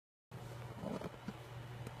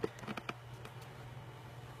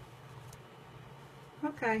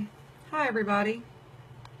Okay, hi everybody,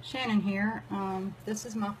 Shannon here. This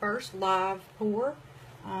is my first live pour.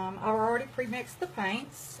 I've already pre-mixed the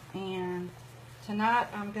paints, and tonight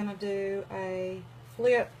I'm going to do a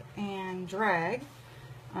flip and drag.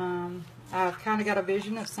 I've kind of got a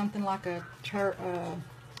vision of something like a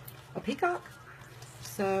peacock,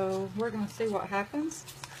 so we're going to see what happens.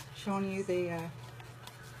 Showing you the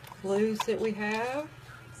blues that we have.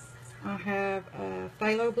 I have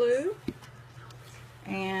phthalo blue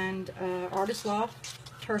and Artist Loft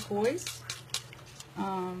turquoise.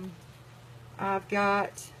 I've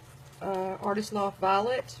got Artist Loft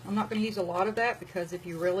violet. I'm not going to use a lot of that because if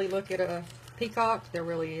you really look at a peacock, there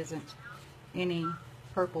really isn't any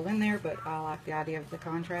purple in there, but I like the idea of the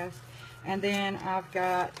contrast. And then I've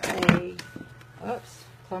got a, oops,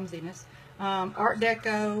 clumsiness, Art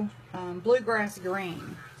Deco bluegrass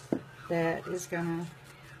green that is going to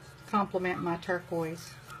complement my turquoise.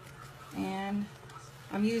 And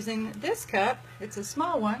I'm using this cup. It's a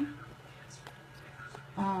small one.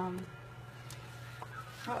 Uh-oh,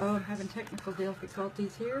 I'm having technical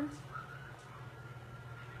difficulties here.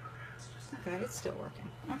 Okay, it's still working.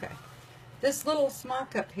 Okay. This little small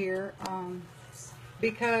cup here,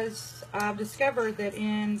 because I've discovered that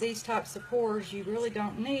in these types of pours, you really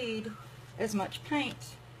don't need as much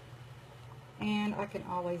paint. And I can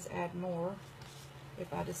always add more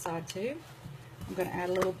if I decide to. I'm going to add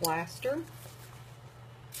a little blaster.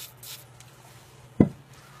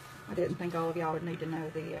 I didn't think all of y'all would need to know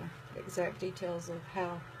the exact details of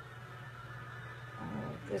how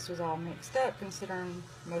this was all mixed up, considering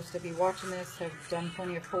most of you watching this have done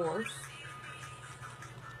plenty of pours.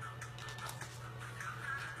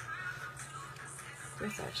 I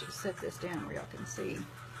guess I should set this down where y'all can see.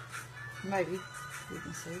 Maybe you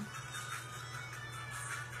can see.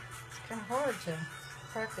 It's kind of hard to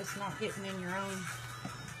practice not getting in your own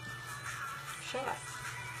shot.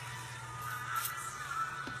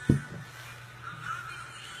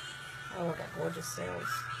 Oh, I got gorgeous cells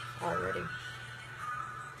already.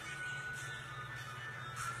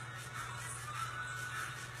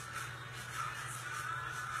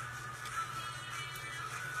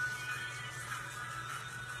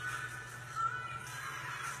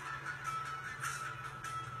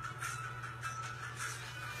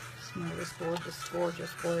 Smell this gorgeous,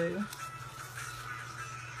 gorgeous blue.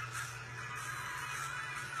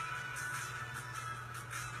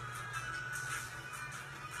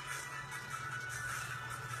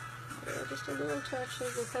 Just a little touch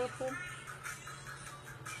of the purple.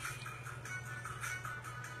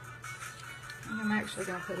 And I'm actually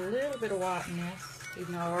going to put a little bit of white in this,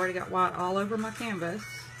 even though I already got white all over my canvas.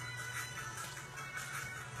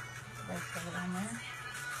 Rest of it on there.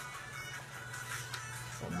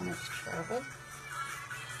 So I want it to travel.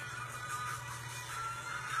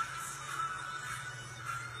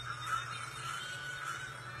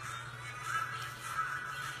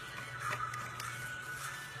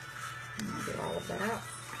 Get all of that.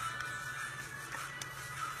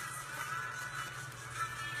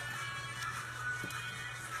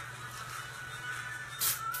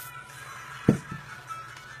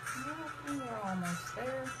 We're almost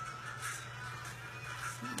there.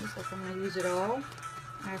 Looks like I'm going to use it all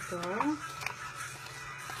after all.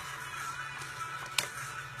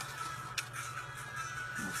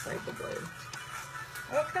 I'll save the blue.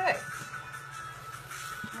 Okay.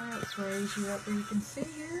 Let's raise you up where you can see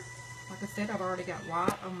here. Like I said, I've already got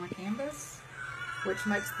white on my canvas, which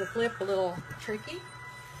makes the flip a little tricky.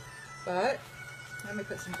 But let me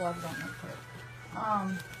put some gloves on real quick.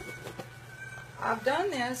 I've done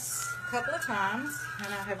this a couple of times, and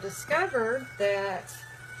I have discovered that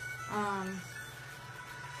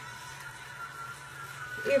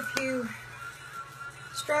if you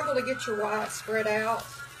struggle to get your white spread out,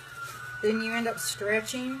 then you end up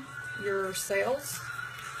stretching your cells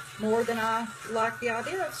more than I like the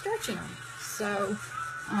idea of stretching them. So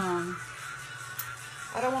I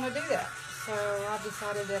don't want to do that. So I've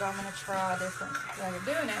decided that I'm going to try a different way of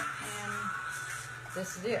doing it, and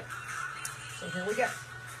this is it. So here we go.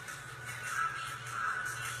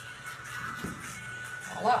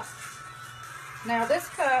 Voila. Now this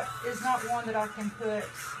cup is not one that I can put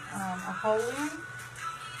a hole in,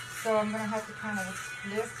 so I'm going to have to kind of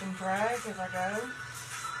lift and drag as I go.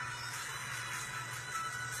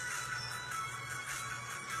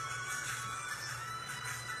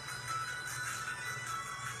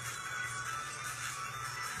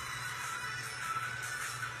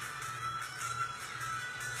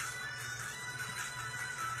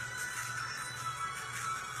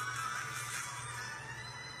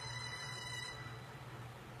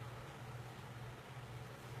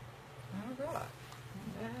 All right.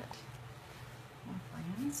 And that, my friend.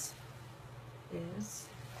 buttons is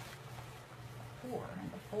pour.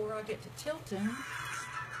 And before I get to tilting, I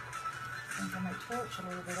think I may torch a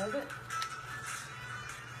little bit of it.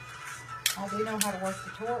 I do know how to work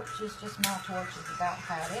the torch, it's just my torch is about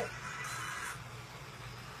had it.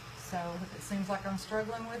 So if it seems like I'm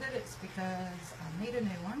struggling with it, it's because I need a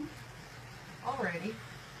new one already.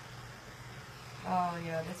 Oh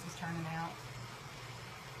yeah, this is turning out.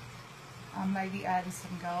 I may be adding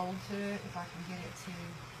some gold to it if I can get it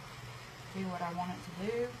to do what I want it to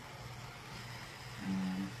do.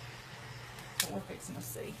 But we're fixing to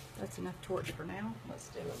see. That's enough torch for now. Let's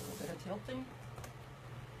do a little bit of tilting.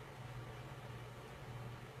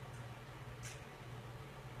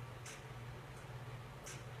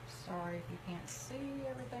 Sorry if you can't see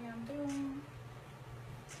everything I'm doing,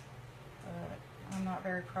 but I'm not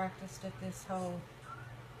very practiced at this whole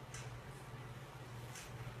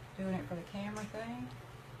doing it for the camera thing.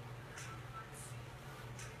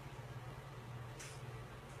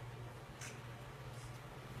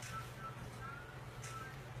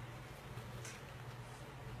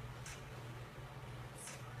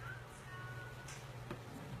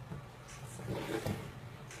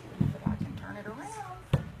 But I can turn it around.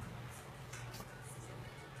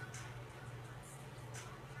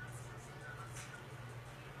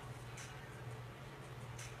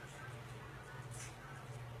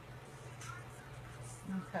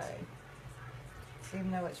 Okay,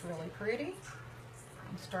 even though it's really pretty,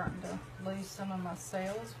 I'm starting to lose some of my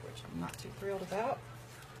sales, which I'm not too thrilled about.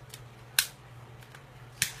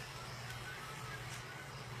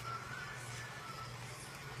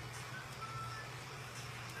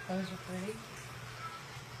 Those are pretty.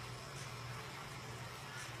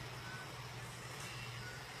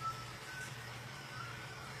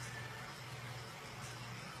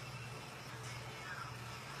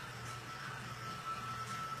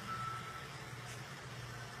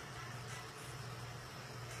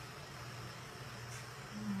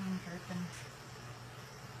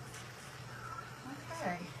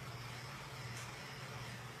 Okay,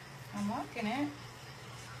 I'm liking it.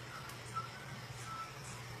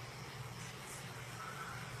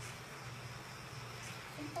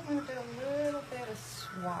 I think I'm going to do a little bit of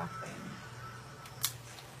swapping.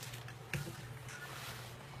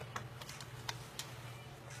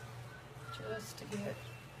 Just to get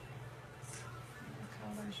the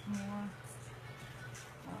colors more.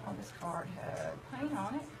 Oh, this card had paint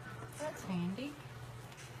on it. That's handy.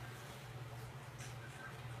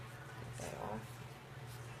 Get that off.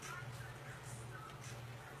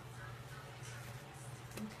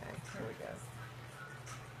 Okay, here we go.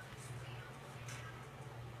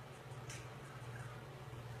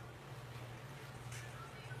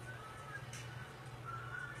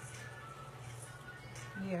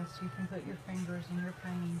 Yes, you can put your fingers in your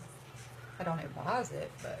painting. I don't advise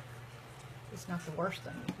it, but it's not the worst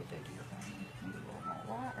thing you could do to your painting. Maybe a little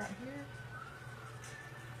more white right here.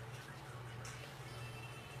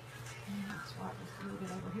 And let's wipe this a little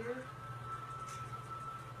bit over here.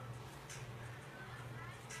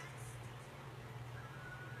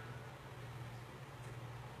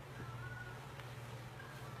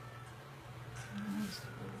 And just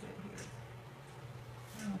a little bit here.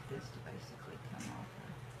 I want this to basically come off.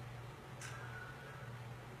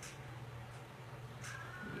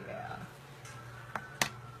 Yeah.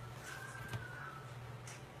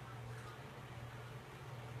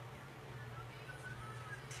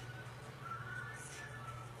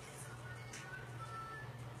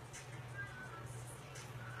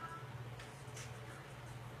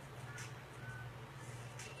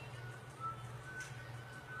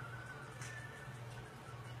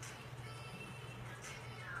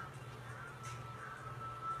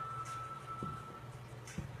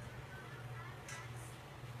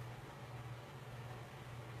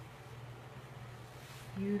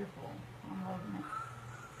 Beautiful. I'm loving it.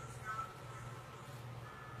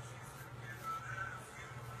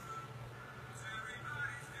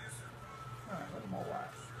 Alright, a little more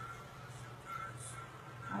white.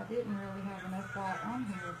 I didn't really have enough white on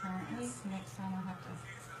here apparently. So next time I'll have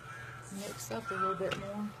to mix up a little bit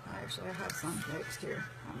more. Actually, I have some mixed here.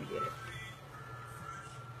 Let me get it.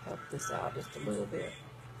 Help this out just a little bit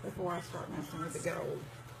before I start messing with the gold.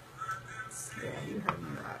 Yeah, you heard me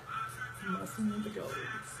right. I'm messing with the gold.